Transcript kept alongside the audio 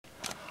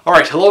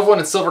Alright, hello everyone,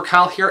 it's Silver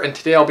Kyle here, and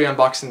today I'll be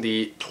unboxing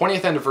the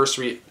 20th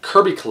anniversary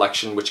Kirby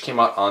collection, which came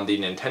out on the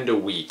Nintendo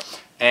Wii.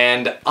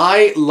 And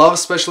I love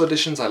special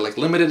editions, I like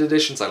limited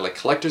editions, I like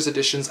collector's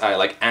editions, I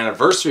like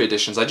anniversary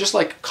editions, I just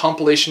like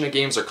compilation of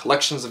games or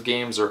collections of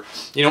games, or,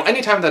 you know,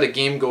 anytime that a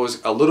game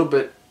goes a little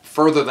bit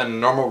further than a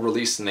normal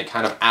release and they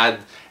kind of add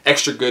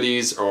extra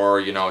goodies, or,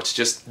 you know, it's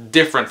just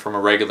different from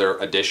a regular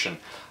edition.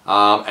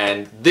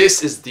 And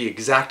this is the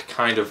exact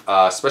kind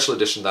of special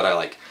edition that I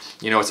like.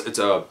 You know,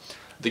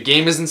 the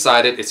game is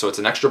inside it, so it's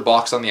an extra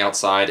box on the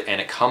outside,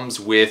 and it comes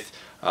with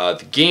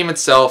the game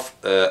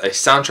itself, a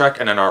soundtrack,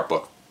 and an art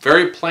book.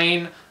 Very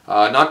plain,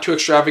 not too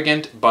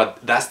extravagant, but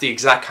that's the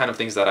exact kind of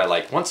things that I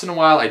like. Once in a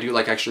while, I do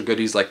like extra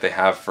goodies like they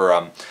have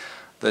for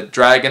the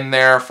dragon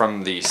there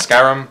from the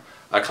Skyrim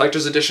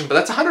collector's edition, but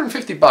that's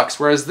 150 bucks,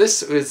 whereas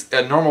this is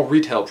a normal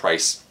retail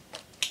price.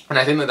 And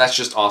I think that that's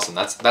just awesome.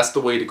 That's the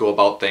way to go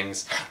about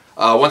things.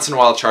 Once in a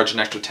while, charge an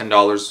extra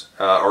 $10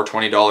 or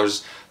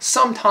 $20,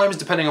 sometimes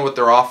depending on what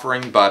they're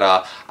offering.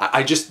 But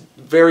I just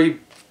very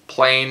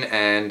plain,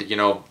 and you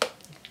know,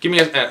 give me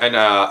a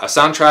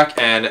soundtrack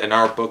and an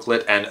art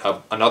booklet and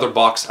another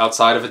box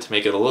outside of it to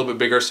make it a little bit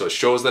bigger, so it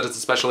shows that it's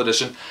a special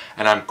edition,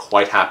 and I'm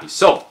quite happy.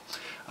 So,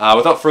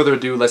 without further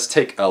ado, let's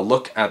take a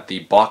look at the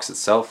box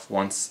itself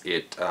once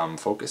it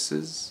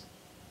focuses.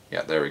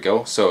 Yeah, there we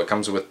go. So it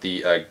comes with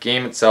the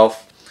game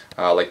itself.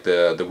 Like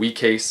the Wii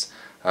case,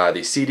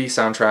 the CD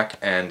soundtrack,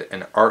 and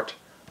an art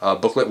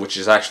booklet, which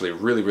is actually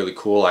really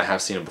cool. I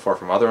have seen it before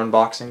from other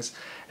unboxings.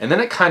 And then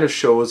it kind of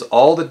shows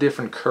all the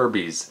different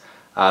Kirbys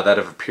that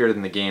have appeared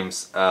in the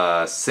games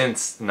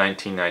since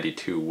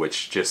 1992,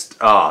 which just,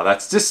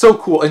 that's just so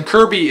cool. And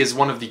Kirby is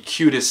one of the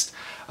cutest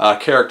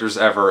characters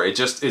ever. It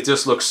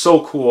just looks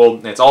so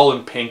cool. It's all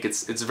in pink.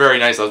 It's very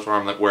nice. That's why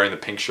I'm wearing the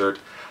pink shirt.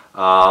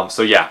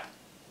 So yeah,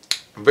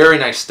 very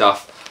nice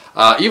stuff.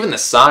 Even the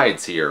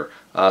sides here.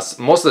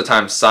 Most of the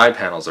time, side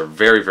panels are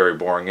very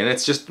boring, and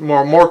it's just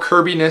more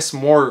Kirby-ness,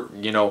 more,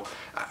 you know,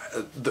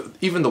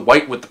 even the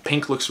white with the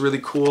pink looks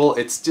really cool.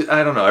 It's just,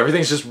 I don't know,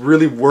 everything's just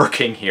really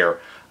working here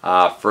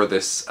for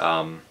this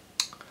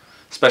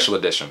special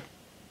edition.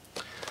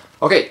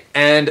 Okay,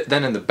 and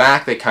then in the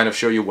back they kind of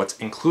show you what's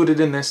included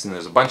in this, and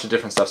there's a bunch of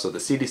different stuff. So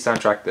the CD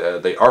soundtrack,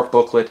 the art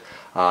booklet,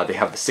 they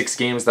have the 6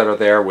 games that are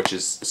there, which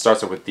is, it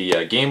starts off with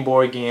the Game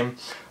Boy game,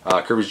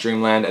 Kirby's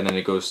Dream Land, and then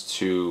it goes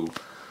to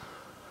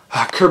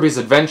Kirby's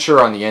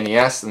Adventure on the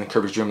NES, and then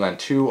Kirby's Dream Land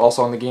 2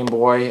 also on the Game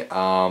Boy.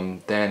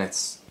 Then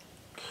it's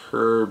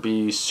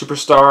Kirby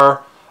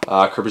Superstar,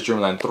 Kirby's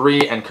Dream Land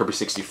 3, and Kirby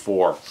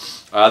 64.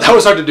 That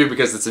was hard to do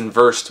because it's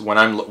inversed. What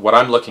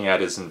I'm looking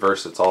at is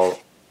inversed. It's all,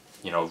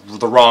 you know,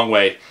 the wrong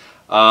way.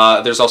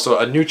 There's also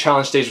a new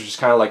challenge stage, which is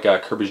kind of like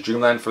Kirby's Dream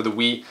Land for the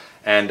Wii,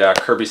 and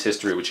Kirby's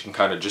History, which you can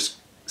kind of just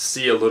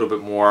see a little bit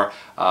more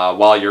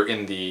while you're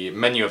in the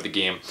menu of the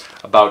game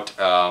about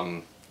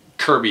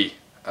Kirby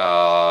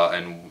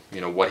and, you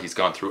know, what he's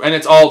gone through. And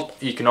it's all,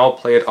 you can all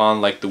play it on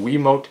like the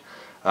Wiimote,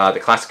 the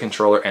classic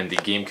controller, and the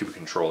GameCube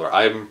controller.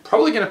 I'm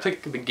probably going to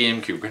pick the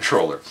GameCube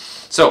controller.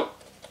 So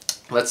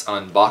let's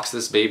unbox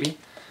this baby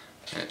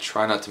and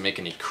try not to make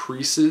any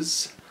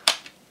creases.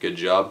 Good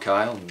job,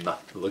 Kyle.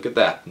 Look at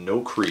that,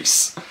 no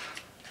crease.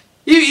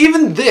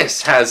 Even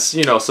this has,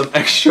 you know, some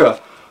extra,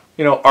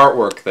 you know,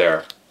 artwork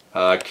there.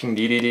 King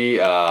Dedede,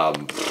 I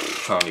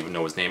don't even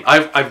know his name.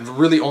 I've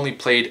really only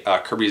played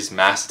Kirby's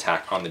Mass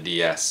Attack on the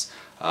DS,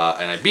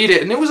 and I beat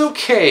it, and it was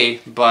okay,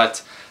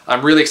 but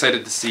I'm really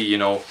excited to see, you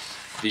know,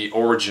 the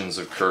origins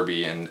of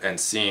Kirby and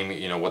seeing,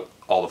 you know, what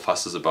all the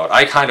fuss is about.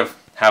 I kind of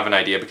have an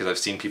idea because I've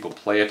seen people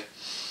play it.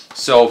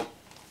 So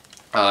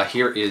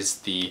here is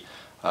the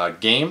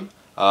game,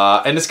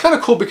 and it's kind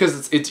of cool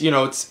because it's you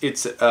know, it's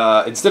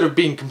instead of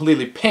being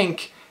completely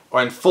pink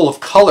and full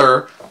of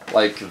color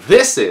like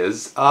this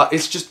is,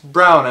 it's just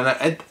brown,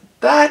 and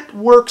that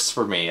works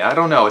for me. I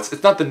don't know,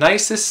 it's not the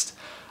nicest,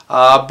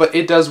 but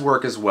it does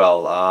work as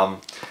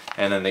well.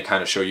 And then they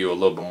kind of show you a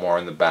little bit more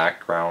in the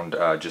background,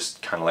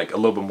 just kind of like a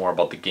little bit more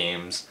about the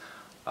games.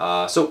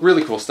 So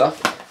really cool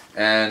stuff.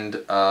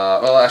 And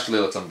well, actually,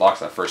 let's unbox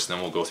that first, and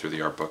then we'll go through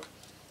the art book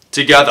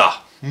together.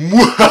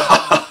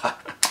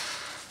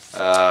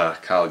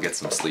 Kyle, get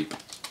some sleep.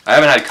 I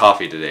haven't had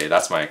coffee today.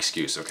 That's my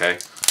excuse. Okay.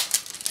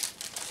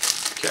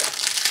 Okay.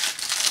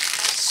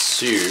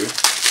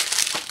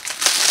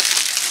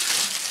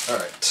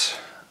 Alright,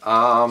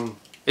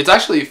 it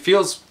actually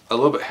feels a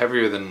little bit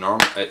heavier than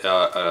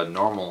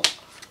normal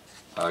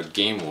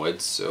game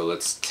would, so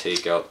let's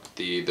take out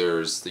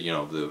there's the, you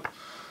know, the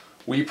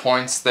Wii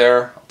points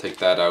there. I'll take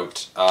that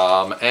out,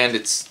 and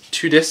it's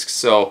 2 discs,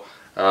 so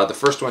the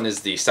first one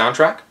is the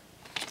soundtrack,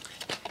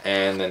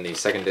 and then the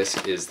second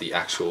disc is the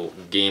actual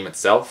game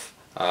itself.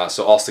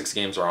 So all 6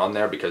 games are on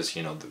there because,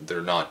 you know, they're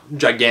not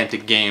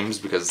gigantic games,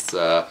 because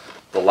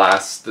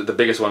the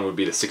biggest one would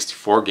be the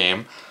 64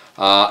 game.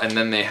 And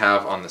then they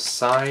have on the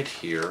side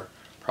here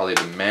probably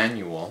the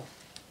manual.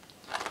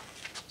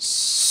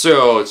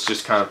 So it's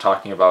just kind of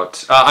talking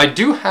about, I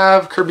do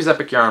have Kirby's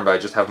Epic Yarn, but I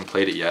just haven't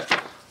played it yet.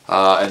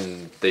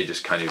 And they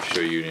just kind of show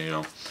you, you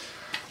know,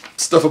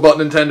 stuff about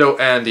Nintendo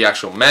and the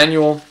actual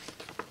manual.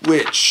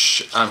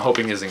 which I'm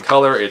hoping is in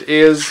color. It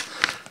is.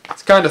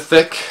 It's kind of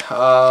thick.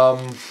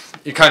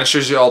 It kind of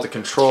shows you all the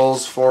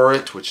controls for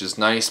it, which is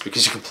nice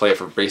because you can play it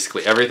for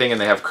basically everything, and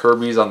they have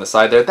Kirby's on the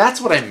side there.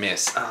 That's what I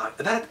miss.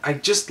 That I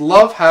just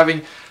love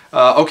having.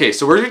 Okay,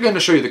 so we're going to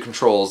show you the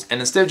controls, and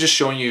instead of just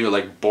showing you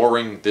like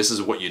boring, this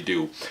is what you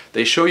do,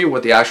 they show you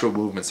what the actual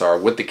movements are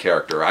with the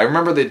character. I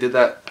remember they did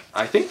that.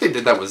 I think they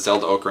did that with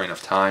Zelda Ocarina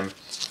of Time.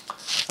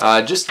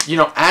 Just, you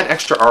know, add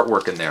extra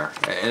artwork in there,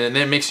 and then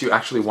it makes you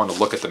actually want to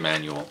look at the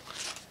manual.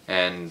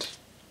 And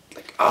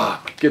like,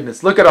 oh my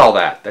goodness, look at all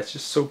that. That's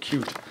just so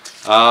cute.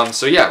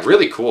 So yeah,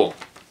 really cool.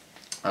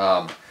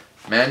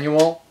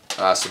 Manual.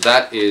 So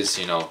that is,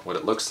 you know, what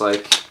it looks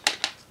like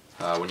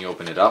when you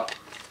open it up.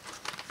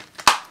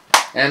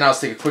 And now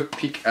let's take a quick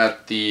peek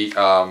at the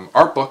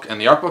art book. And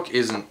the art book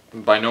isn't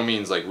by no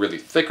means like really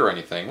thick or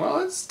anything. Well,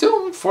 it's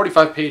still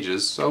 45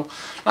 pages, so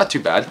not too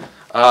bad.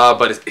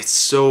 But it's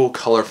so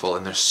colorful,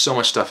 and there's so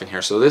much stuff in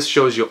here. So this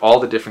shows you all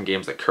the different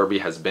games that Kirby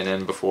has been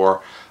in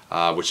before,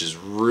 which is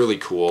really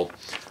cool.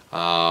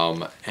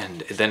 And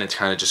then it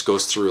kind of just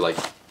goes through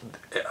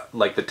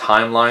like the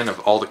timeline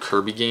of all the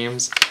Kirby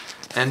games.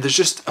 And there's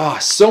just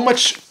so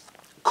much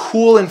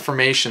cool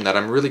information that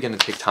I'm really going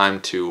to take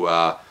time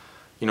to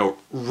you know,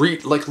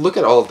 look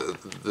at all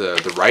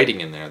the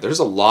writing in there. There's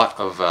a lot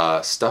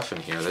of stuff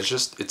in here. There's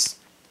just,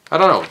 I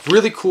don't know,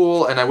 really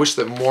cool, and I wish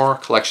that more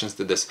collections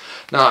did this.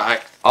 Now,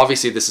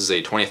 obviously this is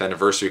a 20th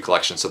anniversary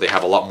collection, so they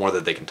have a lot more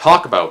that they can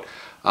talk about.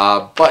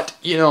 But,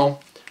 you know,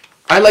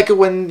 I like it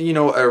when, you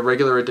know, a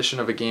regular edition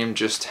of a game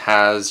just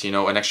has, you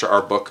know, an extra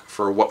art book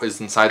for what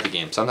is inside the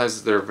game.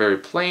 Sometimes they're very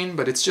plain,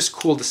 but it's just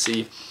cool to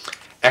see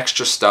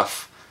extra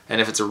stuff. And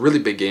if it's a really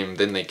big game,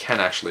 then they can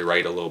actually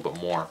write a little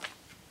bit more.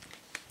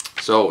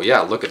 So yeah,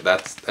 look at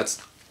that.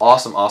 That's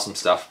awesome, awesome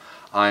stuff.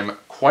 I'm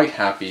quite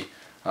happy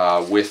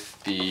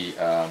with the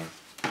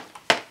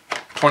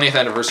 20th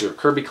anniversary of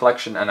Kirby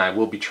collection, and I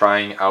will be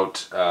trying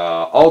out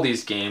all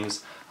these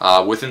games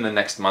within the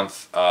next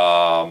month.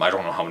 I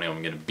don't know how many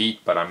I'm going to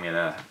beat, but I'm going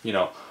to, you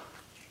know,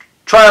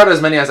 try out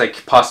as many as I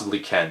possibly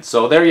can.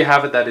 So there you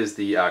have it. That is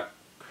the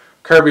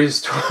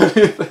Kirby's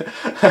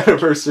 20th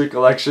anniversary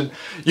collection.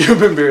 You've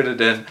been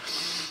bearded in.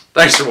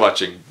 Thanks for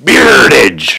watching. Beardage!